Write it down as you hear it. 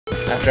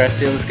after I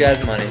steal this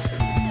guy's money.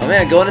 Oh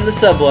man, going in the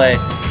subway.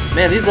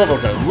 Man, these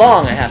levels are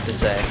long, I have to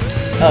say.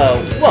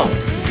 Whoa,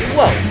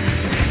 whoa.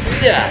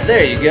 Yeah,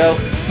 there you go.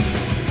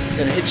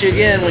 Gonna hit you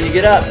again when you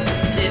get up.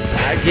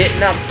 I get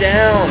knocked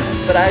down,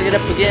 but I get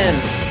up again.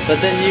 But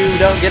then you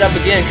don't get up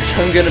again because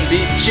I'm gonna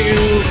beat you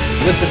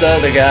with this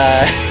other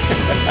guy.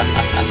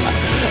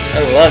 I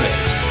love it.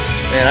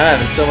 Man, I'm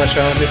having so much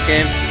fun with this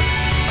game.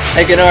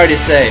 I can already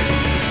say.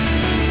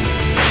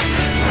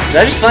 Did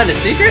I just find a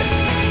secret?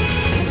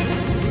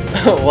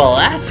 Well,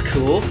 that's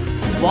cool.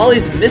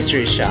 Wally's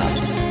Mystery Shop.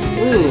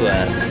 Ooh,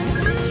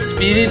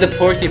 Speedy the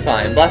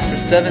Porcupine. Blasts for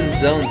 7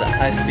 zones at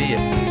high speed.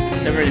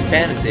 Never-ending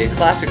Fantasy, a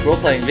classic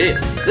role-playing video.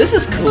 This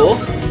is cool.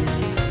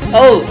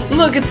 Oh,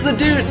 look, it's the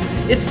dude.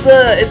 It's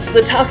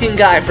the talking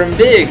guy from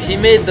Big. He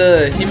made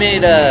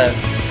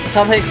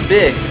Tom Hanks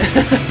Big.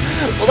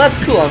 Well, that's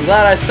cool. I'm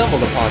glad I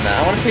stumbled upon that.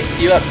 I want to pick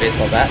you up,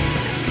 baseball bat.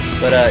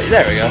 But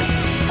there we go.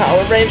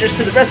 Power Rangers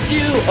to the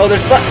rescue. Oh,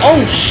 there's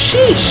oh,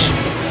 sheesh.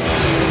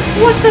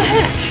 What the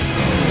heck?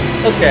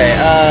 Okay.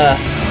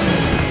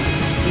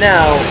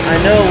 Now I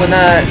know when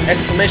that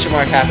exclamation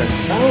mark happens.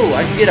 Oh,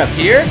 I can get up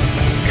here.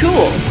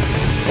 Cool.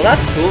 Well,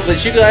 that's cool.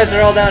 But you guys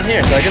are all down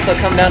here, so I guess I'll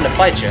come down to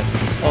fight you.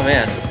 Oh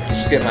man.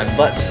 Just get my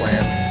butt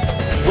slammed.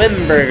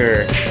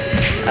 Wimberger.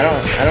 I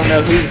don't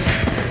know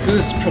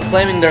who's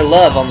proclaiming their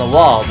love on the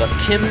wall, but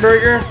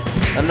Kimberger?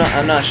 I'm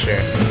not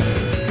sure.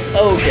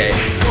 Okay.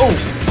 Oh,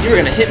 you were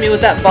gonna hit me with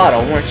that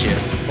bottle, weren't you?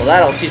 Well,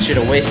 that'll teach you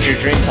to waste your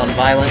drinks on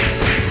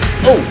violence.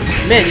 Oh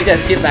man, you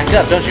guys get back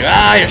up, don't you?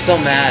 Ah, you're so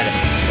mad.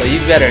 Well,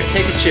 you better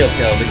take a chill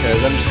pill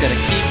because I'm just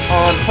gonna keep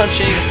on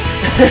punching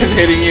and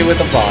hitting you with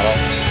a bottle.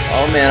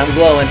 Oh man, I'm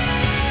glowing.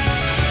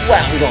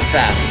 Wow, I'm going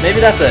fast. Maybe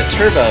that's a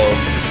turbo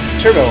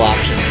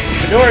option.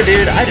 Fedora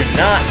Dude, I do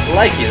not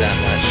like you that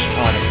much,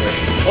 honestly.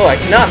 Oh, I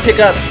cannot pick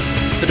up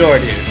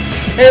Fedora Dude.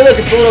 Hey look,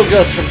 it's a little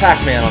ghost from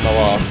Pac-Man on the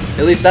wall.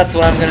 At least that's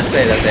what I'm gonna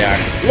say that they are.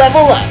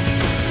 Level up!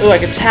 Oh, I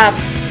can tap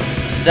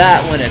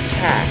that when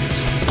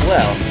attacked.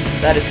 Well,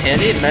 that is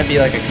handy. It might be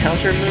like a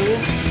counter move.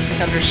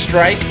 Counter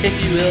strike, if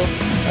you will.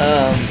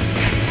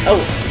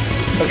 Oh.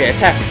 Okay,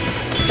 attack me.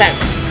 Attack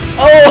me.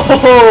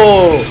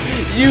 Oh!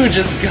 You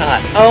just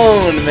got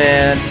owned,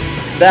 man.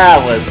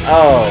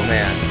 Oh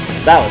man.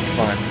 That was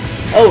fun.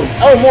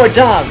 Oh, more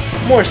dogs!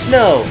 More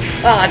snow!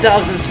 Ah,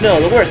 dogs and snow,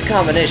 the worst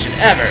combination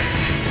ever!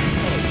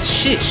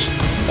 Sheesh.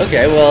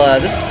 Okay, well,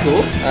 this is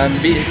cool. I'm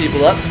beating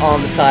people up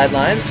on the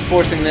sidelines,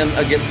 forcing them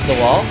against the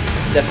wall.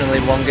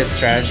 Definitely one good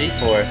strategy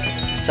for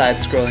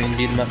side-scrolling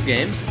beat-em-up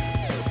games.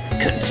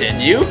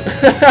 Continue?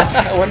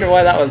 I wonder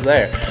why that was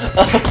there.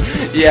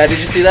 Oh, yeah, did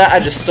you see that? I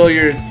just stole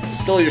your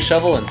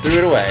shovel and threw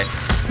it away.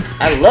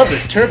 I love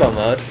this turbo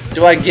mode.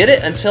 Do I get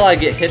it until I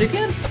get hit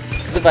again?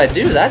 Because if I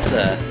do, that's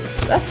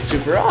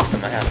super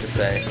awesome, I have to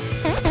say.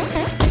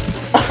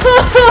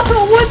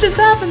 What just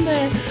happened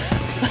there?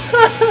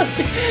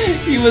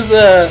 He was,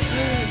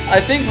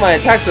 I think my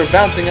attacks were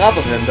bouncing off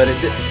of him, but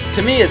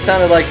to me it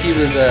sounded like he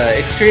was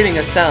excreting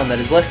a sound that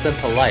is less than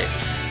polite.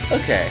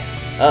 Okay.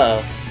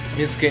 Uh-oh.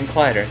 Music's getting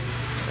quieter.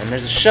 And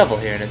there's a shovel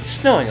here, and it's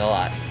snowing a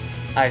lot.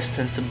 I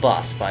sense a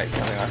boss fight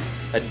coming on.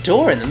 A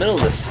door in the middle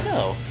of the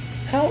snow.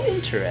 How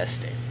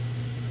interesting.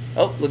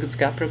 Oh, look at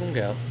Scott Pilgrim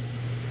go.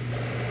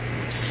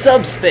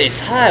 Subspace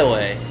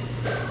Highway.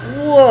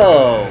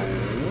 Whoa.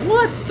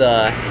 What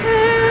the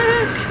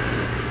heck?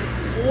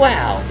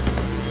 Wow.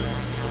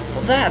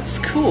 Well, that's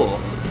cool.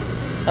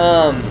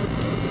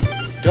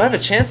 Do I have a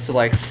chance to,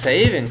 like,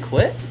 save and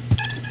quit?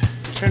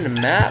 Return to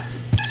map.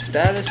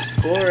 Status,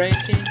 score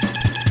ranking.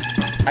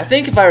 I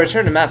think if I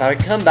return to map, I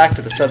would come back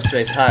to the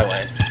Subspace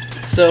Highway.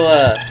 So,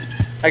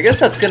 I guess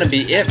that's gonna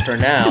be it for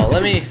now.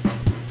 The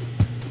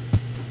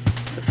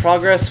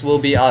progress will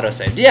be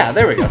autosaved. Yeah,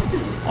 there we go.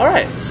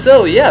 Alright,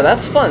 so yeah,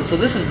 that's fun. So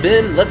this has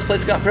been Let's Play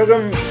Scott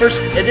Pilgrim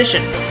First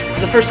Edition. This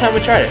is the first time we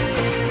tried it.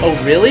 Oh,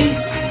 really?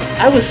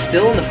 I was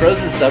still in the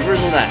frozen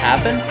suburbs when that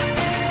happened?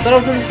 I thought I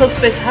was in the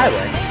Subspace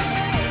Highway.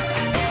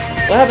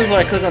 What happens when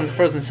I click on the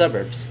frozen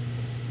suburbs?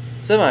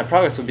 Said my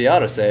progress would be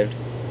autosaved.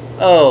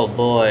 Oh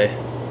boy.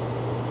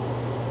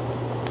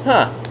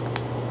 Huh.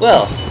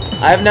 Well,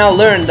 I have now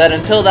learned that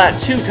until that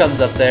 2 comes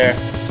up there,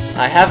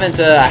 I haven't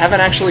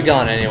actually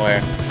gone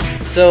anywhere.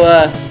 So,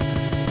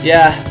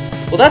 yeah.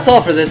 Well, that's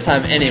all for this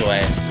time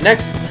anyway.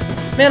 Next,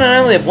 man, I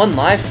only have 1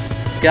 life.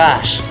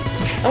 Gosh,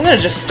 I'm gonna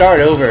just start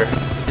over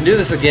and do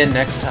this again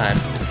next time.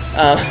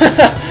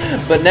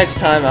 But next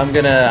time, I'm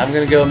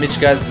gonna go meet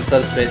you guys at the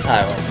Subspace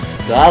Highway.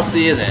 So I'll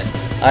see you then.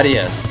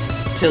 Adios.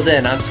 Till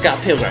then, I'm Scott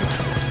Pilgrim.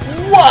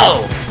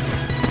 Whoa!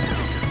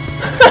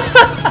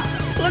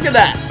 Look at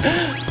that!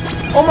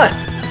 Oh my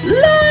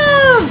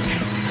love!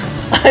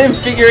 I am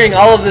figuring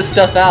all of this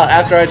stuff out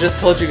after I just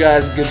told you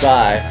guys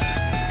goodbye.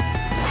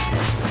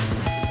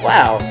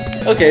 Wow.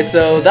 Okay,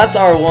 so that's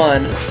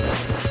R1.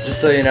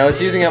 Just so you know,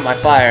 it's using up my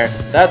fire.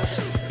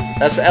 That's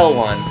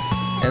L1.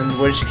 And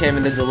when she came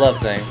and did the love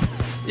thing.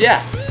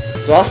 Yeah.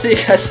 So I'll see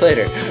you guys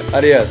later.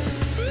 Adios.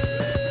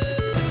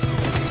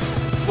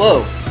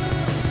 Whoa.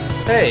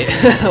 Hey,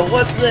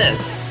 what's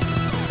this?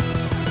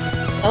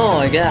 Oh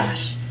my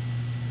gosh.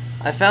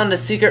 I found a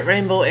secret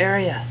rainbow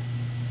area.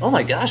 Oh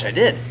my gosh, I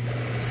did.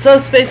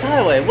 Subspace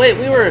highway. Wait,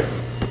 we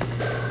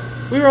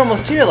were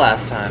almost here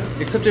last time,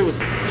 except it was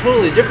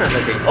totally different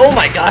looking. Oh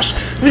my gosh.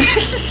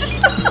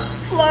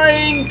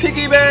 Flying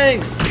piggy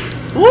banks.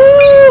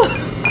 Woo!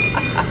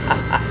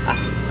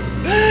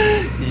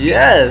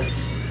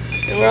 Yes.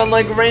 And we're on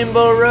like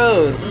Rainbow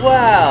Road.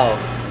 Wow.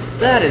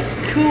 That is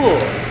cool.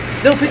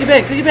 No, piggy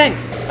bank, piggy bank.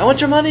 I want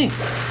your money.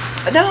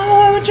 No,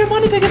 I want your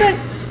money, piggy bank.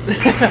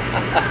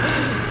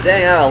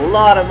 Dang, I have a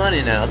lot of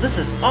money now. This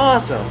is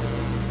awesome.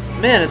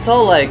 Man, it's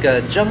all like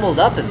jumbled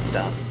up and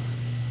stuff.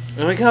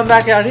 And we come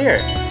back out here.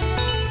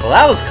 Well,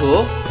 that was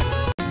cool.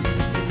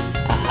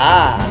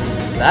 Aha,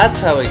 that's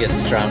how we get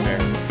stronger.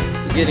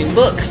 We're getting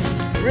books,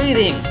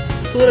 reading.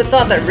 Who would have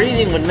thought that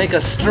reading would make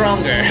us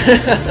stronger?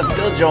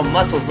 Build your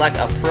muscles like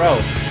a pro.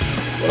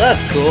 Well,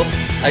 that's cool.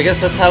 I guess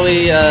that's how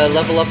we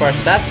level up our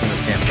stats in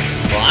this game.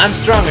 Well, I'm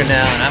stronger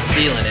now, and I'm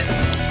feeling it.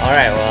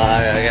 Alright, well,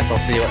 I guess I'll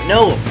see what...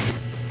 No!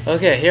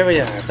 Okay, here we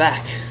are,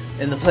 back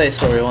in the place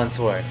where we once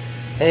were.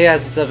 Hey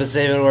guys, what's up? It's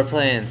David. We're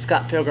playing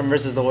Scott Pilgrim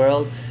vs. the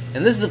World.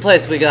 And this is the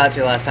place we got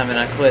to last time, and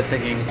I quit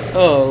thinking,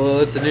 oh, well,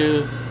 it's a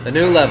new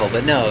level.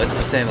 But no, it's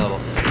the same level.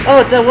 Oh,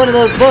 it's at one of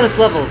those bonus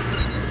levels.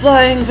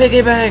 Flying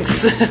piggy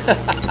banks.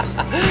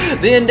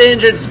 The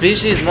endangered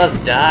species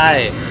must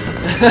die.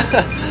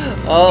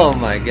 Oh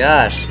my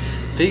gosh.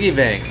 Piggy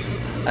banks.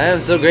 I am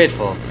so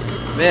grateful.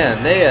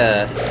 Man, they,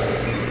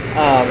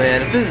 oh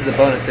man, if this is the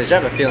bonus stage, I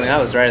have a feeling I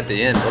was right at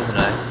the end, wasn't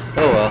I?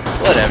 Oh well,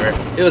 whatever.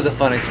 It was a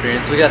fun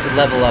experience. We got to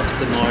level up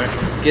some more,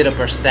 get up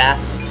our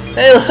stats.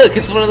 Hey look,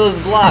 it's one of those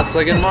blocks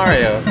like in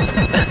Mario.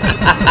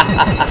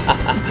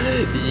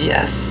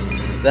 Yes,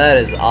 that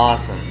is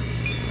awesome.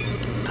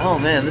 Oh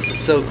man, this is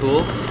so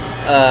cool.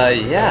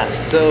 Yeah,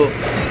 so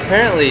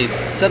apparently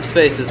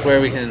subspace is where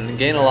we can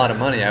gain a lot of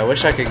money. I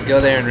wish I could go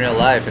there in real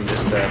life and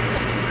just, you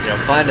know,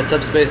 find a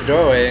subspace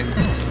doorway and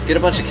get a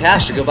bunch of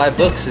cash to go buy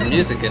books and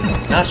music and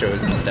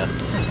nachos and stuff.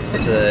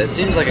 It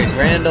seems like a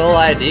grand old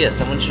idea.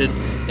 Someone should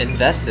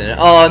invest in it.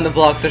 Oh, and the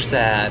blocks are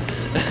sad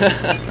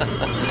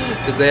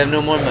because they have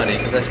no more money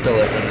because I stole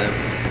it from them.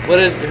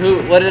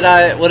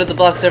 What did the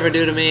blocks ever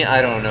do to me?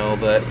 I don't know,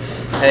 but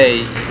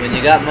hey, when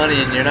you got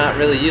money and you're not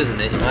really using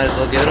it, you might as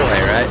well give it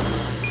away, right?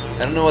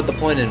 I don't know what the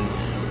point in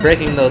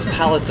breaking those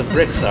pallets of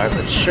bricks are,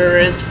 but sure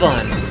is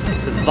fun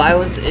because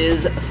violence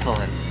is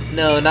fun.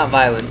 No, not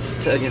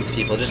violence against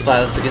people, just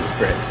violence against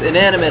bricks.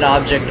 Inanimate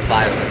object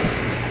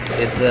violence.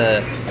 It's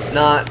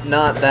not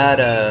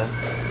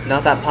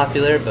that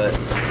popular, but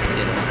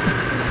you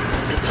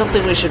know, it's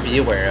something we should be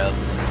aware of.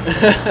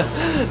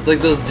 It's like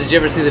those. Did you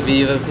ever see the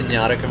Viva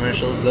Pinata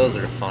commercials? Those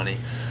are funny.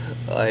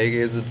 Like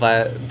it's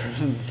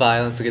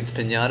violence against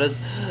pinatas.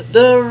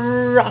 The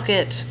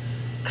rocket,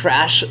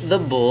 crash the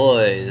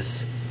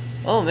boys.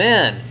 Oh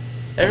man,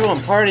 everyone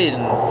partied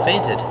and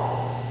fainted.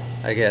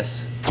 I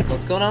guess.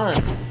 What's going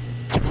on?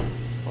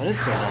 What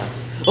is going on?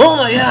 Oh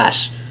my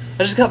gosh!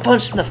 I just got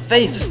punched in the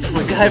face from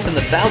a guy from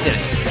the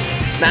balcony.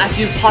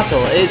 Matthew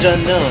Pottle, age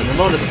unknown,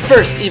 Ramona's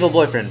first evil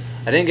boyfriend.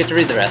 I didn't get to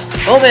read the rest.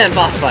 Oh man,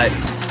 boss fight.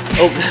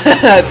 Oh,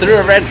 I threw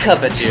a red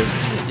cup at you.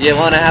 You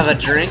want to have a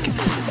drink?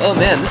 Oh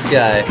man, this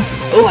guy.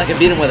 Oh, I can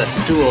beat him with a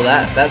stool.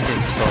 That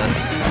seems fun.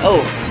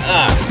 Oh,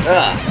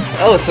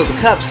 oh, so the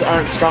cups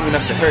aren't strong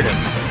enough to hurt him.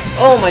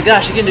 Oh my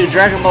gosh, he can do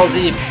Dragon Ball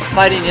Z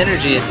fighting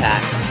energy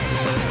attacks.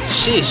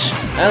 Sheesh,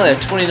 I only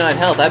have 29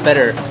 health. I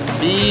better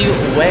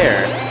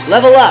beware.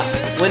 Level up.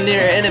 When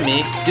near an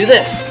enemy, do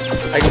this.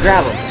 I can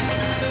grab him.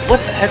 What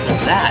the heck was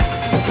that?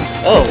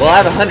 Oh, well I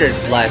have 100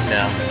 life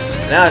now.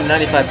 Now I'm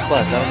 95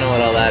 plus. I don't know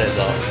what all that is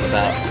all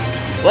about.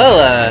 Well,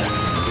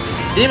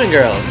 Demon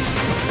Girls.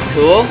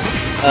 Cool.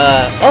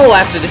 Oh,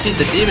 I have to defeat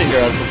the Demon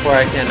Girls before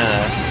I can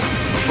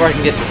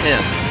get to him.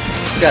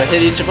 Just gotta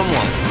hit each of them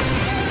once.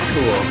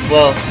 Cool.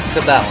 Well,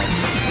 except that one.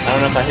 I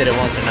don't know if I hit it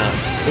once or not.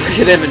 Look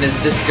at him in his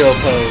disco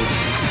pose.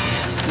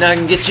 Now I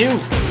can get you.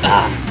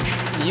 Ah,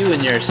 you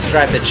in your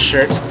striped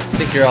shirt.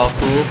 Think you're all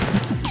cool.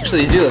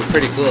 Actually, you do look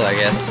pretty cool, I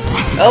guess.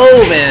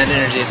 Oh man,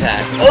 energy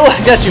attack. Oh, I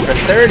got you for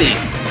 30.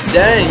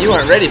 Dang, you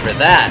aren't ready for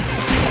that.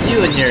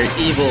 You and your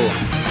evil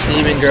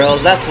demon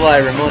girls. That's why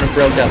Ramona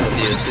broke up with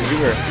you, is because you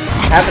were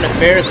having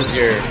affairs with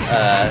your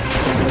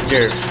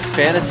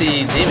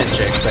fantasy demon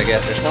chicks, I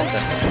guess, or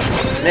something.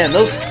 Man,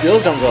 those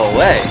don't go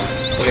away.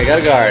 Okay,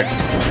 gotta guard.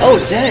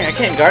 Oh dang, I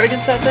can't guard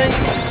against that thing?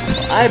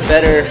 I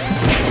better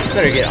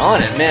get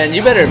on it, man.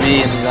 You better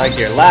be in like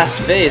your last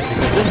phase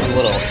because this is a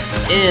little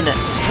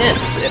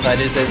intense, if I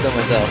do say so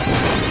myself.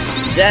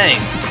 Dang.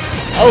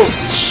 Oh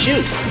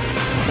shoot.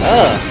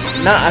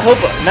 I hope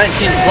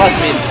 19 plus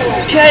means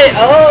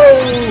KO.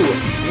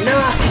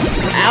 Knock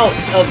out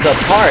of the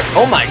park.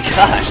 Oh my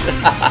gosh.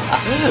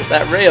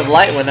 That ray of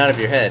light went out of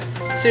your head.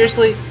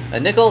 Seriously? A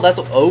nickel? That's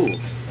oh.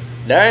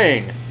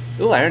 Dang.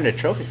 Ooh, I earned a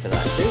trophy for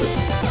that too.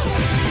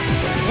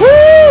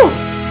 Woo!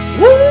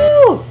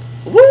 Woo!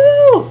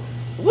 Woo!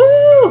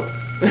 Woo!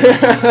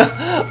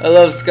 I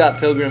love Scott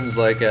Pilgrim's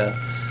like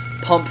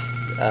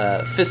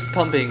fist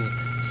pumping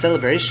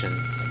celebration.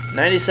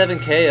 97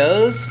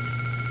 KOs?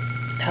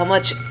 How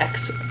much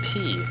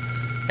XP?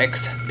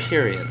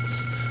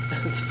 experience.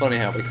 It's funny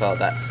how we call it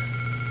that.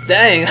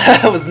 Dang,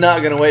 I was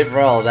not gonna wait for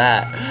all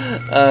that.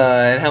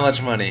 And how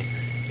much money?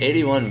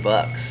 81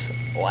 bucks.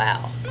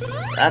 Wow,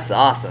 that's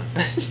awesome.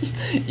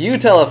 You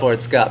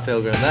teleport, Scott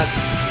Pilgrim.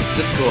 That's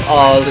just cool.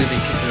 Oh, look at me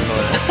kissing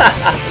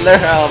Ramona.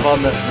 They're out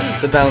on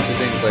the bouncy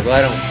things. Like,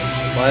 why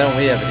don't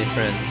we have any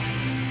friends?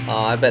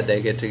 Oh, I bet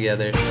they get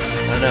together.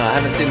 I don't know. I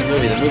haven't seen the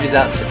movie. The movie's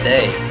out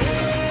today.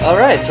 All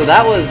right, so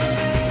that was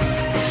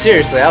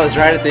seriously. I was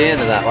right at the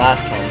end of that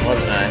last one,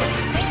 wasn't I?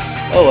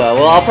 Oh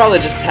well, I'll probably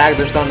just tag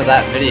this onto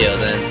that video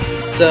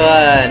then. So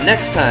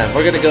next time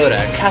we're gonna go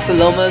to Casa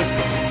Loma's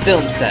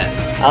film set.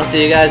 I'll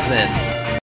see you guys then.